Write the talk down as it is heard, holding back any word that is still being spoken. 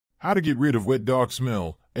How to get rid of wet dog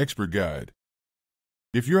smell, expert guide.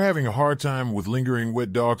 If you're having a hard time with lingering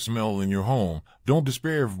wet dog smell in your home, don't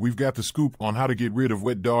despair. We've got the scoop on how to get rid of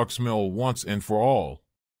wet dog smell once and for all.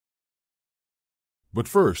 But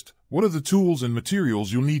first, what are the tools and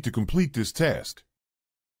materials you'll need to complete this task?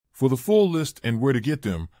 For the full list and where to get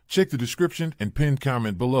them, check the description and pinned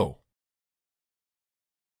comment below.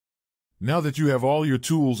 Now that you have all your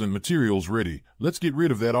tools and materials ready, let's get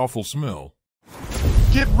rid of that awful smell.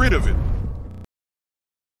 Get rid of it!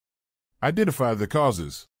 Identify the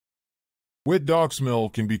causes. Wet dog smell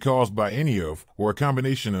can be caused by any of, or a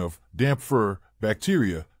combination of, damp fur,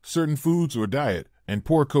 bacteria, certain foods or diet, and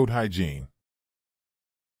poor coat hygiene.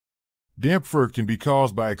 Damp fur can be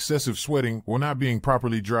caused by excessive sweating or not being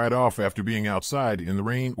properly dried off after being outside in the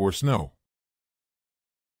rain or snow.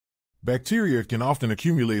 Bacteria can often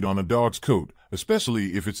accumulate on a dog's coat,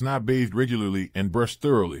 especially if it's not bathed regularly and brushed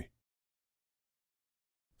thoroughly.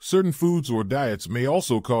 Certain foods or diets may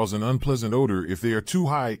also cause an unpleasant odor if they are too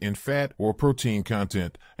high in fat or protein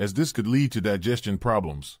content, as this could lead to digestion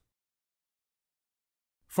problems.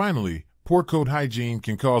 Finally, poor coat hygiene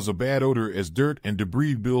can cause a bad odor as dirt and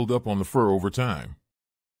debris build up on the fur over time.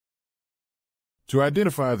 To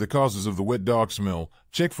identify the causes of the wet dog smell,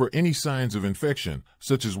 check for any signs of infection,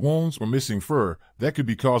 such as wounds or missing fur, that could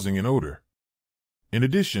be causing an odor. In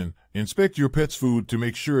addition, inspect your pet's food to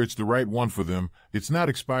make sure it's the right one for them, it's not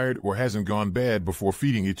expired or hasn't gone bad before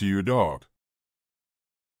feeding it to your dog.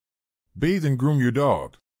 Bathe and groom your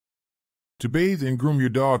dog. To bathe and groom your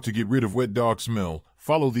dog to get rid of wet dog smell,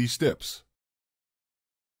 follow these steps.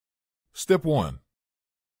 Step 1.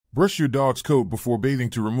 Brush your dog's coat before bathing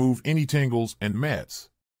to remove any tangles and mats.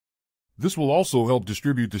 This will also help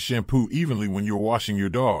distribute the shampoo evenly when you're washing your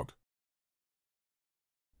dog.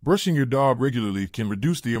 Brushing your dog regularly can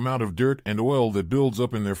reduce the amount of dirt and oil that builds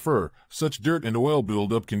up in their fur. Such dirt and oil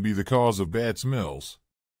buildup can be the cause of bad smells.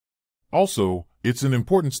 Also, it's an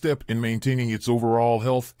important step in maintaining its overall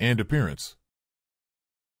health and appearance.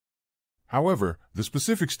 However, the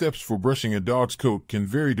specific steps for brushing a dog's coat can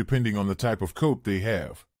vary depending on the type of coat they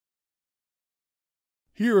have.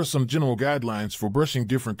 Here are some general guidelines for brushing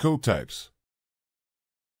different coat types.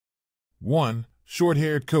 1.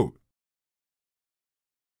 Short-haired coat.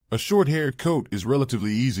 A short-haired coat is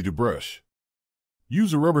relatively easy to brush.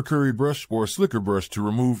 Use a rubber curry brush or a slicker brush to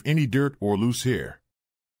remove any dirt or loose hair.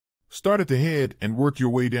 Start at the head and work your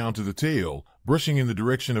way down to the tail, brushing in the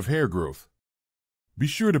direction of hair growth. Be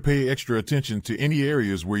sure to pay extra attention to any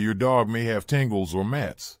areas where your dog may have tangles or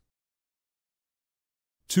mats.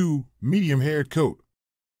 2. Medium-haired coat.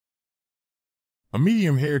 A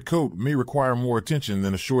medium-haired coat may require more attention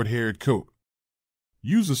than a short-haired coat.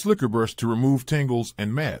 Use a slicker brush to remove tangles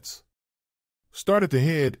and mats. Start at the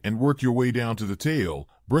head and work your way down to the tail,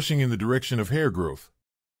 brushing in the direction of hair growth.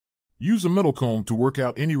 Use a metal comb to work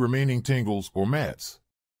out any remaining tangles or mats.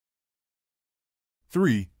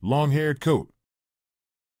 3. Long-haired coat.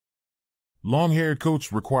 Long-haired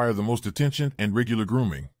coats require the most attention and regular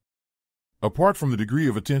grooming. Apart from the degree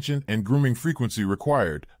of attention and grooming frequency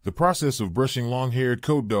required, the process of brushing long-haired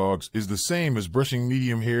coat dogs is the same as brushing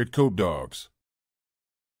medium-haired coat dogs.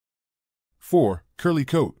 4. Curly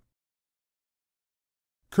coat.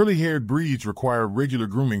 Curly-haired breeds require regular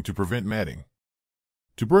grooming to prevent matting.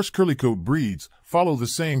 To brush curly coat breeds, follow the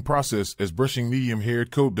same process as brushing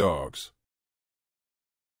medium-haired coat dogs.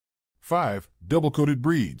 5. Double-coated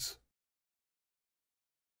breeds.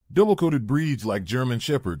 Double-coated breeds like German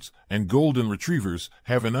Shepherds and Golden Retrievers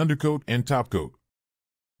have an undercoat and topcoat.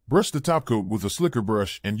 Brush the topcoat with a slicker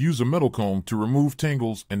brush and use a metal comb to remove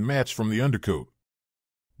tangles and mats from the undercoat.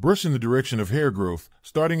 Brush in the direction of hair growth,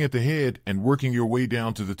 starting at the head and working your way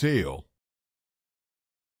down to the tail.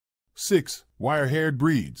 6. Wire-haired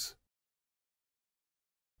breeds.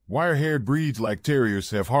 Wire-haired breeds like terriers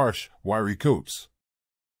have harsh, wiry coats.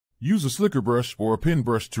 Use a slicker brush or a pin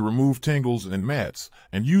brush to remove tangles and mats,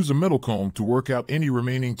 and use a metal comb to work out any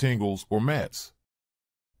remaining tangles or mats.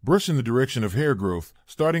 Brush in the direction of hair growth,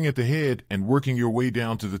 starting at the head and working your way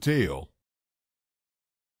down to the tail.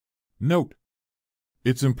 Note: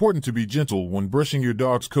 it's important to be gentle when brushing your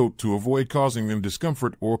dog's coat to avoid causing them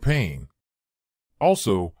discomfort or pain.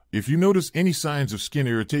 Also, if you notice any signs of skin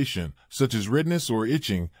irritation, such as redness or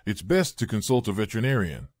itching, it's best to consult a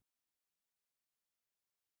veterinarian.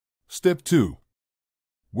 Step 2.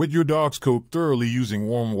 Wet your dog's coat thoroughly using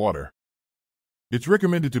warm water. It's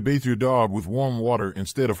recommended to bathe your dog with warm water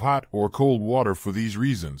instead of hot or cold water for these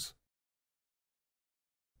reasons.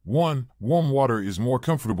 1. Warm water is more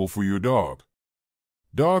comfortable for your dog.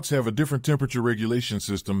 Dogs have a different temperature regulation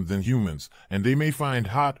system than humans, and they may find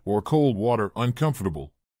hot or cold water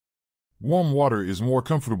uncomfortable. Warm water is more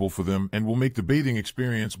comfortable for them and will make the bathing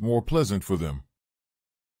experience more pleasant for them.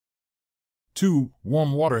 2.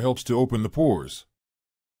 Warm water helps to open the pores.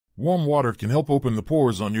 Warm water can help open the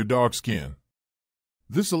pores on your dog's skin.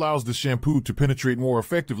 This allows the shampoo to penetrate more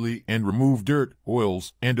effectively and remove dirt,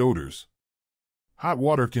 oils, and odors. Hot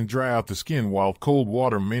water can dry out the skin while cold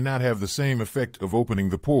water may not have the same effect of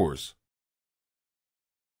opening the pores.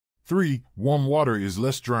 3. Warm water is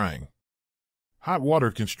less drying. Hot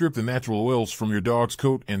water can strip the natural oils from your dog's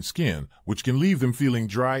coat and skin, which can leave them feeling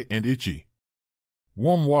dry and itchy.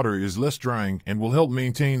 Warm water is less drying and will help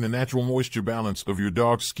maintain the natural moisture balance of your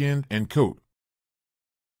dog's skin and coat.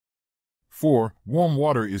 4. Warm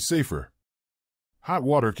water is safer. Hot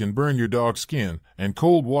water can burn your dog's skin, and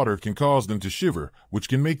cold water can cause them to shiver, which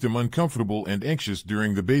can make them uncomfortable and anxious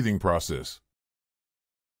during the bathing process.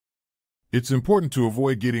 It's important to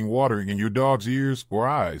avoid getting water in your dog's ears or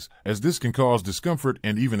eyes, as this can cause discomfort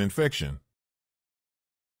and even infection.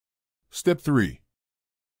 Step 3.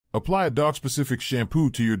 Apply a dog-specific shampoo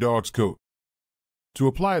to your dog's coat. To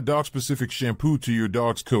apply a dog-specific shampoo to your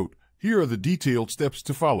dog's coat, here are the detailed steps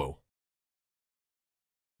to follow.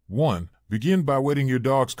 1. Begin by wetting your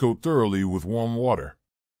dog's coat thoroughly with warm water.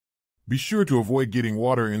 Be sure to avoid getting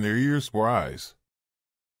water in their ears or eyes.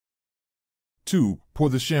 2. Pour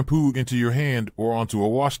the shampoo into your hand or onto a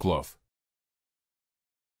washcloth.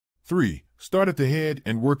 3. Start at the head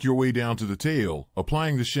and work your way down to the tail,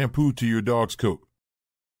 applying the shampoo to your dog's coat.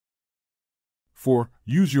 4.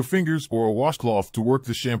 Use your fingers or a washcloth to work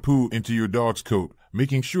the shampoo into your dog's coat,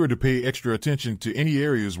 making sure to pay extra attention to any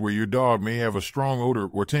areas where your dog may have a strong odor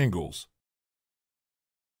or tangles.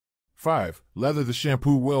 5. Lather the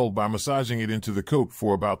shampoo well by massaging it into the coat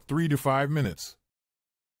for about 3 to 5 minutes.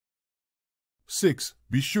 6.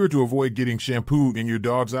 Be sure to avoid getting shampoo in your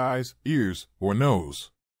dog's eyes, ears, or nose.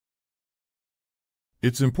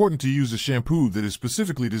 It's important to use a shampoo that is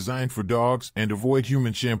specifically designed for dogs and avoid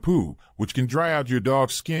human shampoo, which can dry out your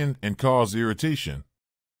dog's skin and cause irritation.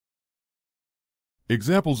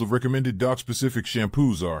 Examples of recommended dog-specific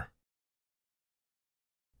shampoos are: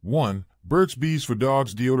 1. Burt's Bees for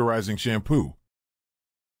Dogs Deodorizing Shampoo.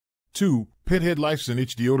 2. Pet Head Life's and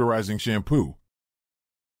Itch Deodorizing Shampoo.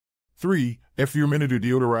 3. Effeminator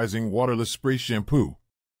Deodorizing Waterless Spray Shampoo.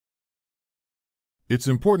 It's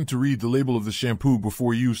important to read the label of the shampoo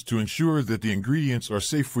before use to ensure that the ingredients are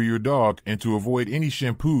safe for your dog and to avoid any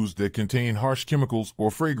shampoos that contain harsh chemicals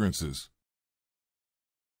or fragrances.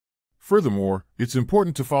 Furthermore, it's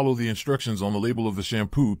important to follow the instructions on the label of the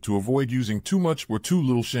shampoo to avoid using too much or too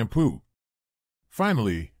little shampoo.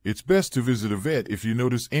 Finally, it's best to visit a vet if you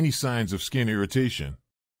notice any signs of skin irritation.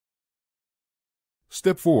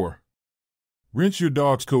 Step 4. Rinse your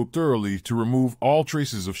dog's coat thoroughly to remove all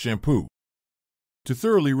traces of shampoo. To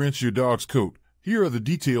thoroughly rinse your dog's coat, here are the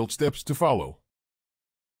detailed steps to follow.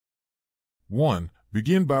 1.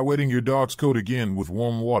 Begin by wetting your dog's coat again with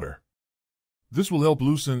warm water. This will help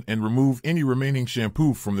loosen and remove any remaining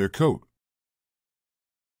shampoo from their coat.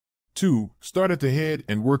 2. Start at the head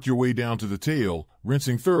and work your way down to the tail,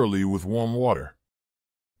 rinsing thoroughly with warm water.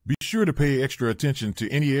 Be sure to pay extra attention to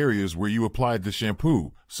any areas where you applied the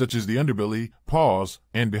shampoo, such as the underbelly, paws,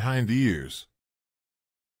 and behind the ears.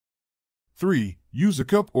 3. Use a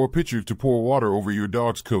cup or pitcher to pour water over your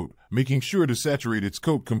dog's coat, making sure to saturate its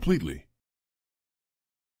coat completely.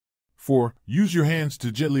 4. Use your hands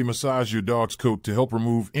to gently massage your dog's coat to help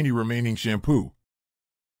remove any remaining shampoo.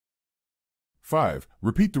 5.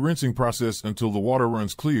 Repeat the rinsing process until the water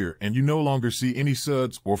runs clear and you no longer see any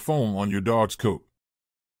suds or foam on your dog's coat.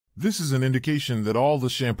 This is an indication that all the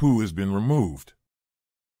shampoo has been removed.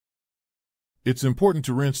 It's important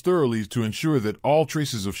to rinse thoroughly to ensure that all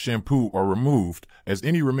traces of shampoo are removed, as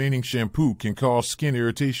any remaining shampoo can cause skin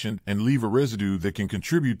irritation and leave a residue that can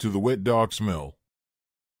contribute to the wet dog smell.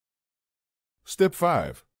 Step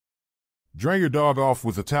 5. Dry your dog off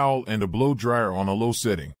with a towel and a blow dryer on a low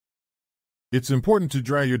setting. It's important to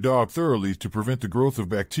dry your dog thoroughly to prevent the growth of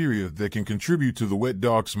bacteria that can contribute to the wet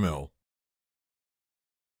dog smell.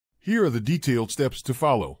 Here are the detailed steps to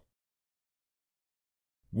follow.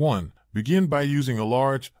 1. Begin by using a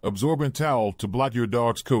large, absorbent towel to blot your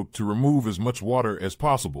dog's coat to remove as much water as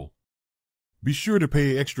possible. Be sure to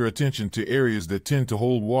pay extra attention to areas that tend to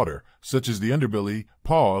hold water, such as the underbelly,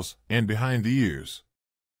 paws, and behind the ears.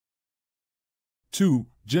 2.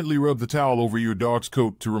 Gently rub the towel over your dog's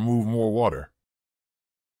coat to remove more water.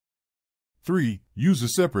 3. Use a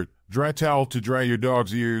separate, dry towel to dry your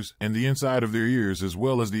dog's ears and the inside of their ears as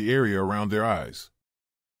well as the area around their eyes.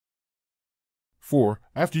 4.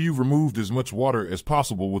 After you've removed as much water as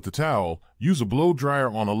possible with the towel, use a blow dryer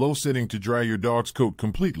on a low setting to dry your dog's coat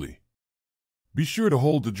completely. Be sure to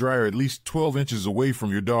hold the dryer at least 12 inches away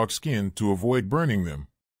from your dog's skin to avoid burning them.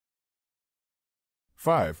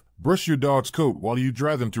 5. Brush your dog's coat while you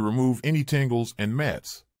dry them to remove any tangles and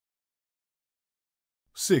mats.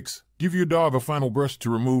 6. Give your dog a final brush to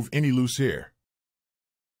remove any loose hair.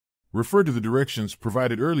 Refer to the directions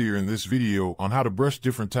provided earlier in this video on how to brush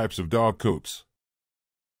different types of dog coats.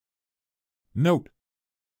 Note: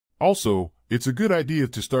 also, it's a good idea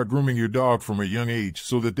to start grooming your dog from a young age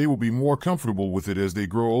so that they will be more comfortable with it as they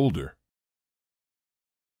grow older.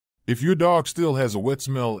 If your dog still has a wet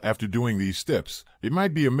smell after doing these steps, it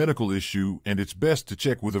might be a medical issue and it's best to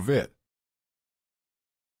check with a vet.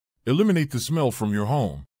 Eliminate the smell from your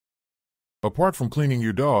home. Apart from cleaning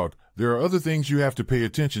your dog, there are other things you have to pay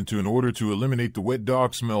attention to in order to eliminate the wet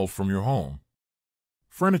dog smell from your home.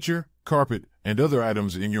 Furniture, carpet, and other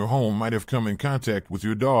items in your home might have come in contact with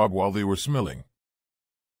your dog while they were smelling.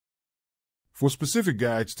 For specific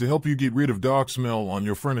guides to help you get rid of dog smell on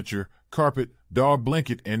your furniture, carpet, dog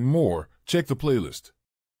blanket, and more, check the playlist.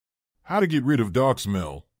 How to get rid of dog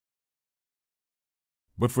smell.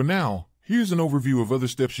 But for now, here's an overview of other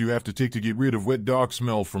steps you have to take to get rid of wet dog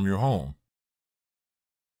smell from your home.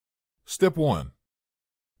 Step 1.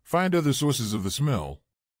 Find other sources of the smell.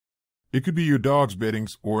 It could be your dog's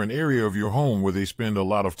beddings or an area of your home where they spend a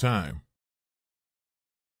lot of time.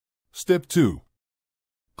 Step 2.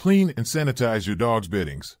 Clean and sanitize your dog's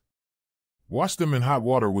beddings. Wash them in hot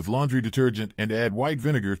water with laundry detergent and add white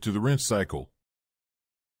vinegar to the rinse cycle.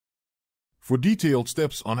 For detailed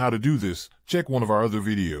steps on how to do this, check one of our other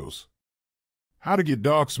videos. How to get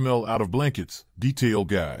dog smell out of blankets, detailed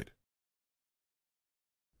guide.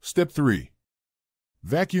 Step 3.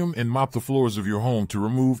 Vacuum and mop the floors of your home to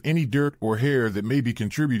remove any dirt or hair that may be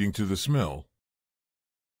contributing to the smell.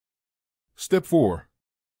 Step 4.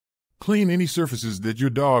 Clean any surfaces that your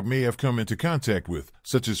dog may have come into contact with,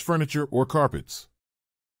 such as furniture or carpets.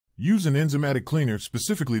 Use an enzymatic cleaner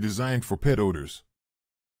specifically designed for pet odors.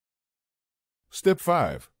 Step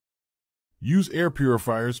 5. Use air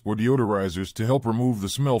purifiers or deodorizers to help remove the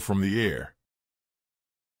smell from the air.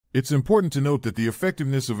 It's important to note that the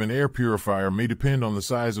effectiveness of an air purifier may depend on the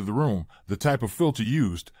size of the room, the type of filter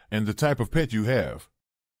used, and the type of pet you have.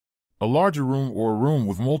 A larger room or a room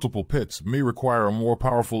with multiple pets may require a more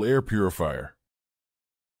powerful air purifier.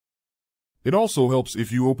 It also helps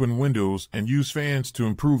if you open windows and use fans to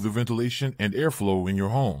improve the ventilation and airflow in your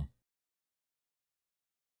home.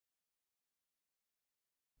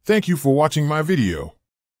 Thank you for watching my video.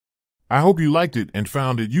 I hope you liked it and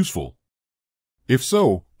found it useful. If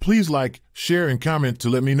so, please like, share, and comment to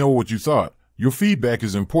let me know what you thought. Your feedback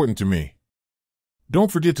is important to me.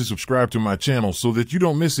 Don't forget to subscribe to my channel so that you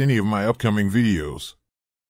don't miss any of my upcoming videos.